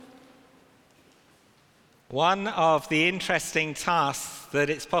One of the interesting tasks that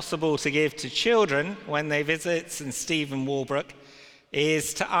it's possible to give to children when they visit St. Stephen Walbrook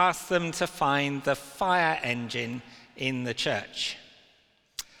is to ask them to find the fire engine in the church.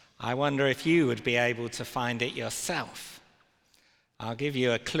 I wonder if you would be able to find it yourself. I'll give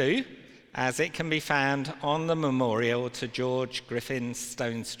you a clue, as it can be found on the memorial to George Griffin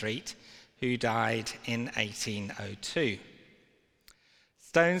Stonestreet, who died in 1802.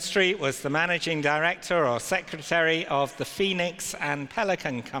 Stonestreet was the managing director or secretary of the Phoenix and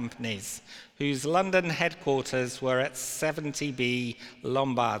Pelican companies, whose London headquarters were at 70B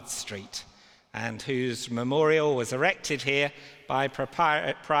Lombard Street, and whose memorial was erected here by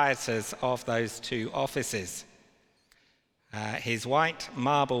proprietors of those two offices. His white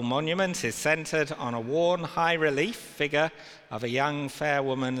marble monument is centered on a worn high-relief figure of a young fair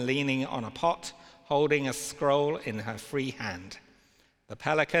woman leaning on a pot, holding a scroll in her free hand. The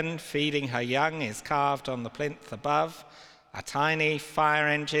pelican feeding her young is carved on the plinth above. A tiny fire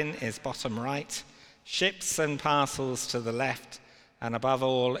engine is bottom right, ships and parcels to the left, and above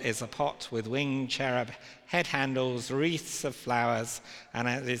all is a pot with winged cherub head handles, wreaths of flowers, and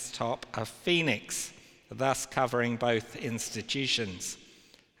at its top a phoenix, thus covering both institutions.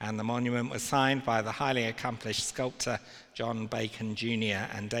 And the monument was signed by the highly accomplished sculptor John Bacon Jr.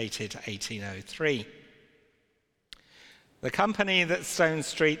 and dated 1803. The company that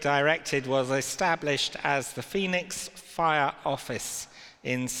Stonestreet directed was established as the Phoenix Fire Office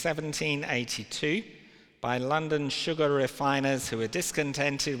in 1782 by London sugar refiners who were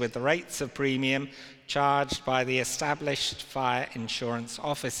discontented with the rates of premium charged by the established fire insurance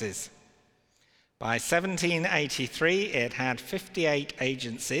offices. By 1783, it had 58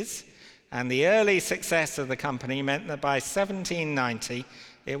 agencies, and the early success of the company meant that by 1790,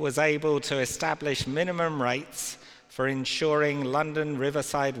 it was able to establish minimum rates for insuring London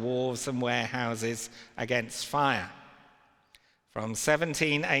riverside wharves and warehouses against fire. From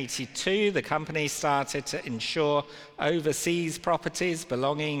 1782, the company started to insure overseas properties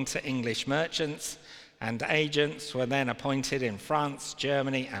belonging to English merchants, and agents were then appointed in France,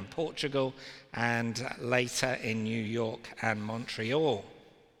 Germany, and Portugal, and later in New York and Montreal.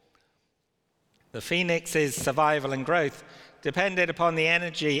 The Phoenix's survival and growth depended upon the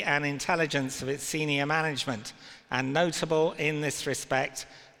energy and intelligence of its senior management, and notable in this respect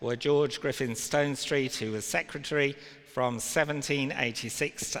were George Griffin Stonestreet, who was secretary from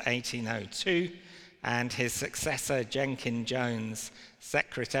 1786 to 1802, and his successor Jenkin Jones,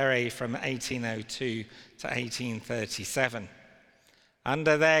 secretary from 1802 to 1837.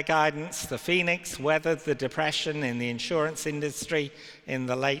 Under their guidance, the Phoenix weathered the depression in the insurance industry in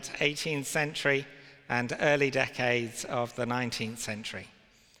the late 18th century and early decades of the 19th century.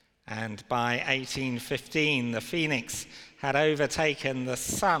 And by 1815, the Phoenix had overtaken the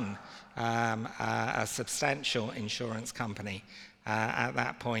Sun, a substantial insurance company at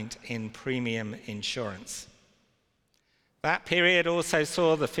that point in premium insurance. That period also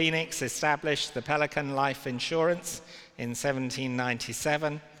saw the Phoenix establish the Pelican Life Insurance in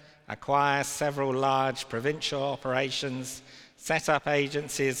 1797, acquire several large provincial operations, set up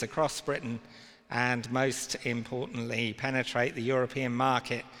agencies across Britain, and most importantly, penetrate the European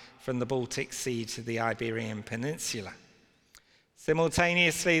market from the Baltic Sea to the Iberian Peninsula.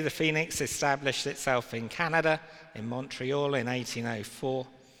 Simultaneously, the Phoenix established itself in Canada, in Montreal in 1804,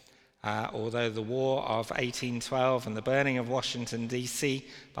 although the War of 1812 and the burning of Washington, D.C.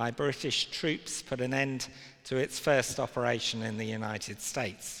 by British troops put an end to its first operation in the United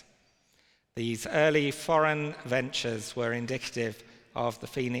States. These early foreign ventures were indicative of the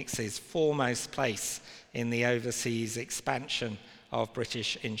Phoenix's foremost place in the overseas expansion of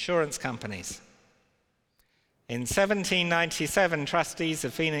British insurance companies. In 1797, trustees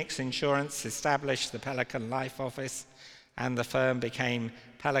of Phoenix Insurance established the Pelican Life Office, and the firm became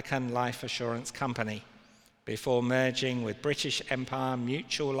Pelican Life Assurance Company, before merging with British Empire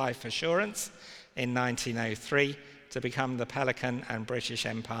Mutual Life Assurance in 1903 to become the Pelican and British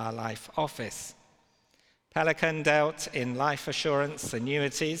Empire Life Office. Pelican dealt in life assurance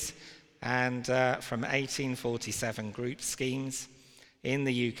annuities and from 1847 group schemes in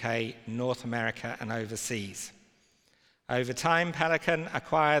the UK, North America, and overseas. Over time, Pelican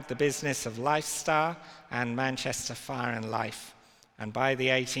acquired the business of Lifestar and Manchester Fire and Life, and by the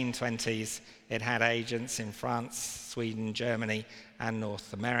 1820s, it had agents in France, Sweden, Germany, and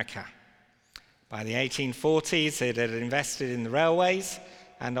North America. By the 1840s, it had invested in the railways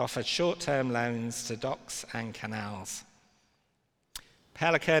and offered short-term loans to docks and canals.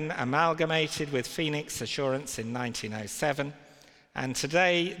 Pelican amalgamated with Phoenix Assurance in 1907, and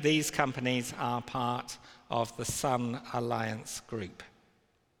today these companies are part of the Sun Alliance Group.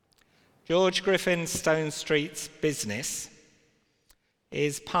 George Griffin Stone Street's business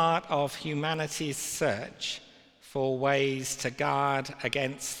is part of humanity's search for ways to guard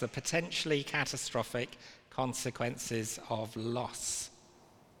against the potentially catastrophic consequences of loss.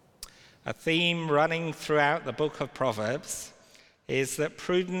 A theme running throughout the book of Proverbs is that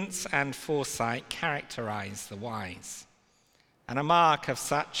prudence and foresight characterize the wise, and a mark of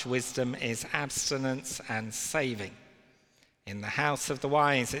such wisdom is abstinence and saving. In the house of the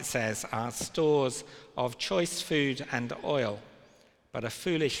wise, it says, are stores of choice food and oil, but a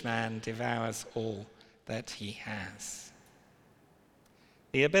foolish man devours all that he has.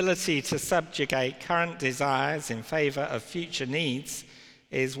 The ability to subjugate current desires in favor of future needs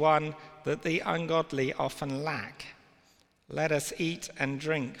is one that the ungodly often lack. Let us eat and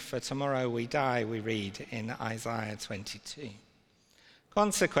drink, for tomorrow we die, we read in Isaiah 22.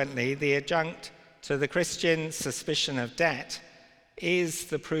 Consequently, the adjunct to the Christian suspicion of debt is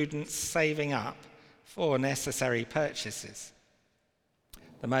the prudent saving up for necessary purchases.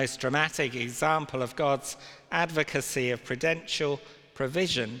 The most dramatic example of God's advocacy of prudential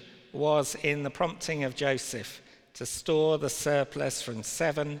provision was in the prompting of Joseph to store the surplus from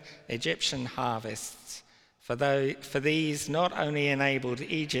 7 Egyptian harvests, for these not only enabled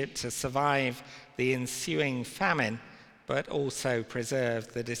Egypt to survive the ensuing famine, but also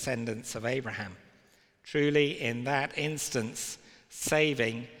preserved the descendants of Abraham. Truly, in that instance,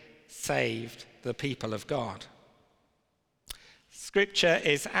 saving saved the people of God. Scripture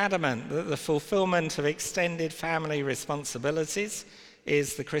is adamant that the fulfillment of extended family responsibilities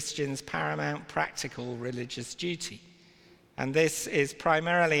is the Christian's paramount practical religious duty, and this is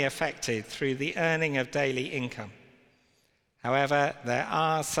primarily effected through the earning of daily income. However, there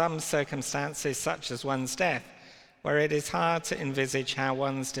are some circumstances, such as one's death, where it is hard to envisage how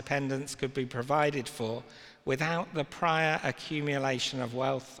one's dependents could be provided for without the prior accumulation of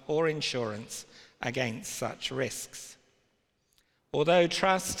wealth or insurance against such risks. Although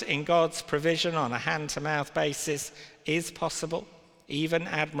trust in God's provision on a hand-to-mouth basis is possible, even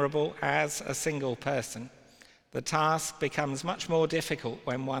admirable as a single person, the task becomes much more difficult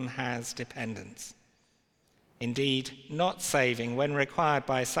when one has dependents. Indeed, not saving when required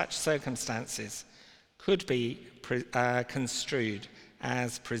by such circumstances could be construed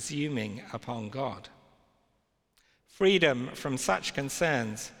as presuming upon God. Freedom from such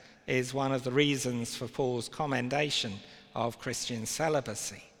concerns is one of the reasons for Paul's commendation of Christian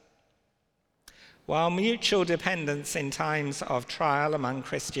celibacy. While mutual dependence in times of trial among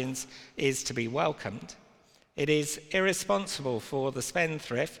Christians is to be welcomed, it is irresponsible for the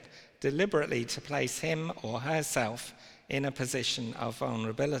spendthrift deliberately to place him or herself in a position of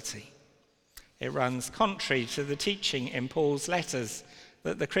vulnerability. It runs contrary to the teaching in Paul's letters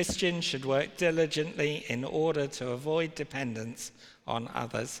that the Christian should work diligently in order to avoid dependence on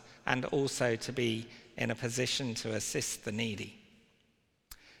others and also to be in a position to assist the needy.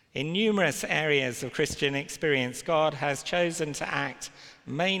 In numerous areas of Christian experience, God has chosen to act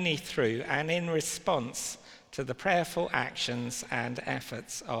mainly through and in response to the prayerful actions and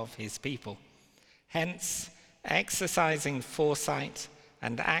efforts of his people. Hence, exercising foresight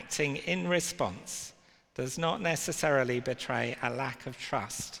and acting in response does not necessarily betray a lack of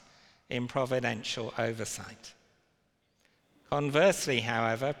trust in providential oversight. Conversely,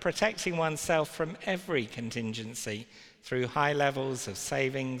 however, protecting oneself from every contingency through high levels of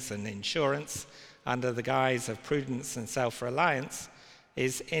savings and insurance under the guise of prudence and self-reliance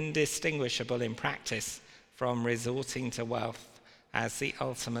is indistinguishable in practice from resorting to wealth as the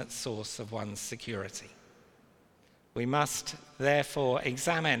ultimate source of one's security. We must therefore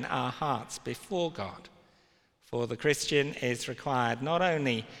examine our hearts before God, for the Christian is required not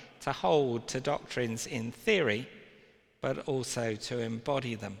only to hold to doctrines in theory, but also to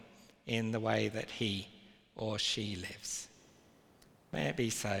embody them in the way that he or she lives. May it be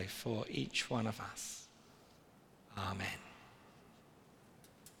so for each one of us.